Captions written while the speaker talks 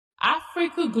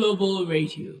Africa Global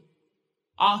Radio.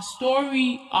 Our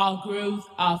story, our growth,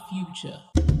 our future.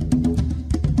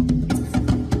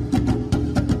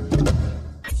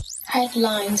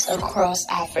 Headlines across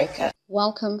Africa.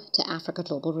 Welcome to Africa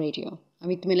Global Radio. I'm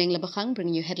Itumeleng Lebogang,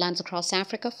 bringing you headlines across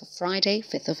Africa for Friday,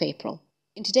 5th of April.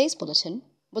 In today's bulletin,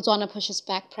 Botswana pushes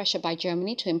back pressure by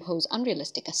Germany to impose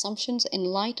unrealistic assumptions in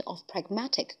light of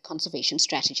pragmatic conservation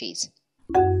strategies.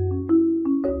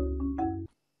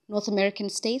 North American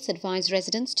states advise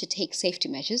residents to take safety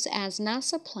measures as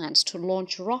NASA plans to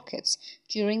launch rockets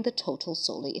during the total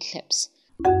solar eclipse.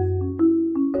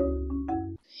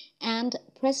 And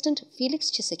President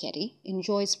Felix Tshisekedi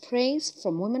enjoys praise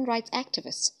from women rights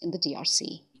activists in the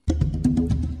DRC.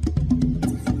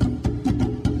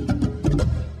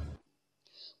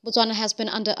 Botswana has been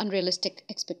under unrealistic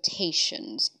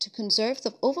expectations to conserve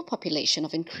the overpopulation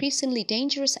of increasingly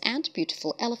dangerous and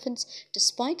beautiful elephants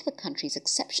despite the country's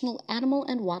exceptional animal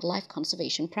and wildlife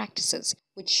conservation practices,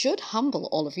 which should humble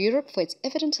all of Europe for its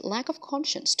evident lack of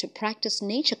conscience to practice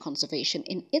nature conservation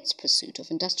in its pursuit of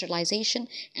industrialization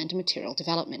and material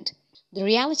development. The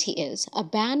reality is, a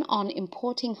ban on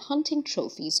importing hunting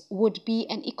trophies would be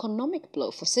an economic blow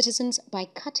for citizens by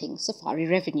cutting safari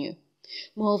revenue.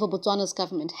 Moreover, Botswana's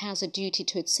government has a duty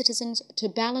to its citizens to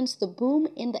balance the boom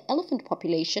in the elephant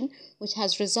population, which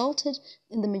has resulted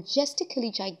in the majestically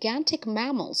gigantic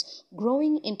mammals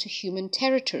growing into human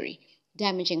territory,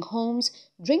 damaging homes,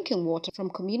 drinking water from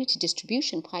community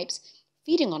distribution pipes,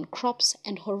 feeding on crops,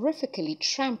 and horrifically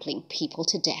trampling people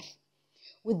to death.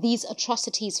 With these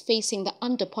atrocities facing the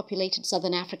underpopulated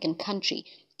southern African country,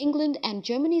 England and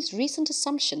Germany's recent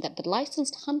assumption that the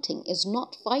licensed hunting is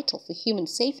not vital for human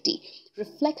safety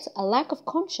reflects a lack of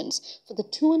conscience for the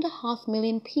 2.5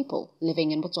 million people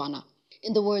living in Botswana.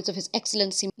 In the words of His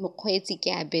Excellency Mokgweetsi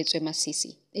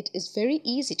Agyepomah-Kissi, it is very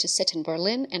easy to sit in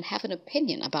Berlin and have an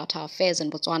opinion about our affairs in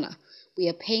Botswana. We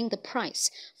are paying the price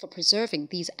for preserving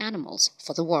these animals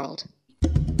for the world.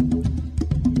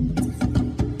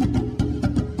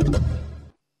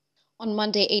 On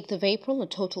Monday, 8th of April, a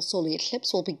total solar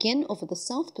eclipse will begin over the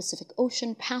South Pacific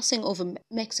Ocean, passing over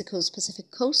Mexico's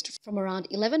Pacific coast from around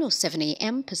 11:07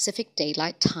 a.m. Pacific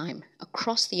Daylight Time,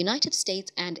 across the United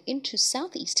States and into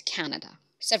southeast Canada.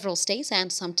 Several states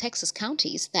and some Texas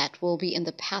counties that will be in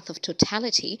the path of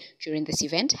totality during this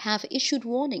event have issued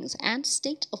warnings and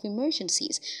state of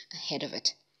emergencies ahead of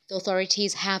it. The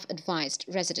authorities have advised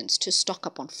residents to stock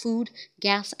up on food,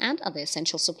 gas, and other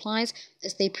essential supplies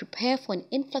as they prepare for an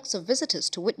influx of visitors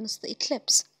to witness the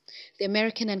eclipse. The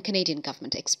American and Canadian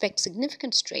government expect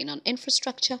significant strain on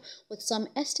infrastructure, with some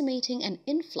estimating an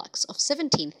influx of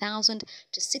 17,000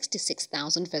 to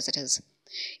 66,000 visitors.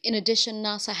 In addition,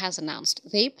 NASA has announced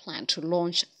they plan to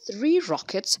launch 3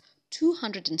 rockets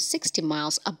 260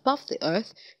 miles above the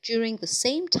Earth during the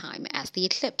same time as the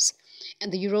eclipse.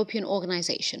 And the European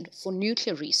Organization for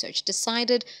Nuclear Research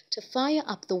decided to fire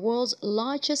up the world's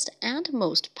largest and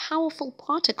most powerful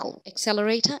particle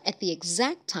accelerator at the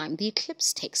exact time the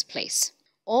eclipse takes place.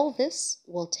 All this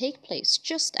will take place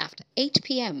just after 8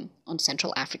 p.m. on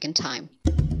Central African Time.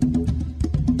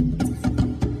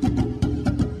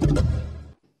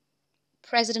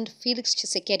 President Felix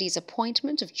Tshisekedi's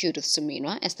appointment of Judith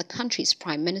Suminwa as the country's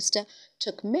prime minister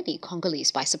took many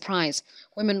Congolese by surprise.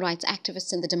 Women rights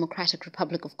activists in the Democratic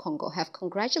Republic of Congo have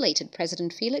congratulated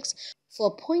President Felix for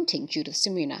appointing Judith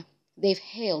Suminwa. They've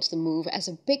hailed the move as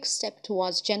a big step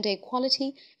towards gender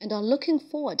equality and are looking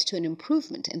forward to an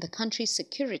improvement in the country's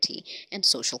security and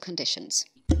social conditions.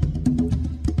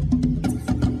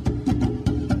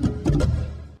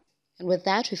 And with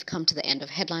that, we've come to the end of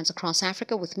Headlines Across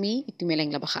Africa with me,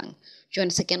 Itumeleng Lebogang. Join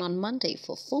us again on Monday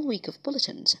for a full week of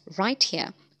bulletins right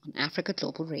here on Africa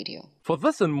Global Radio. For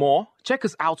this and more, check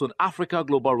us out on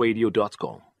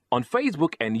africaglobalradio.com. On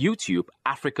Facebook and YouTube,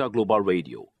 Africa Global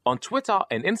Radio. On Twitter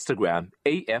and Instagram,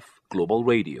 AF Global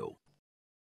Radio.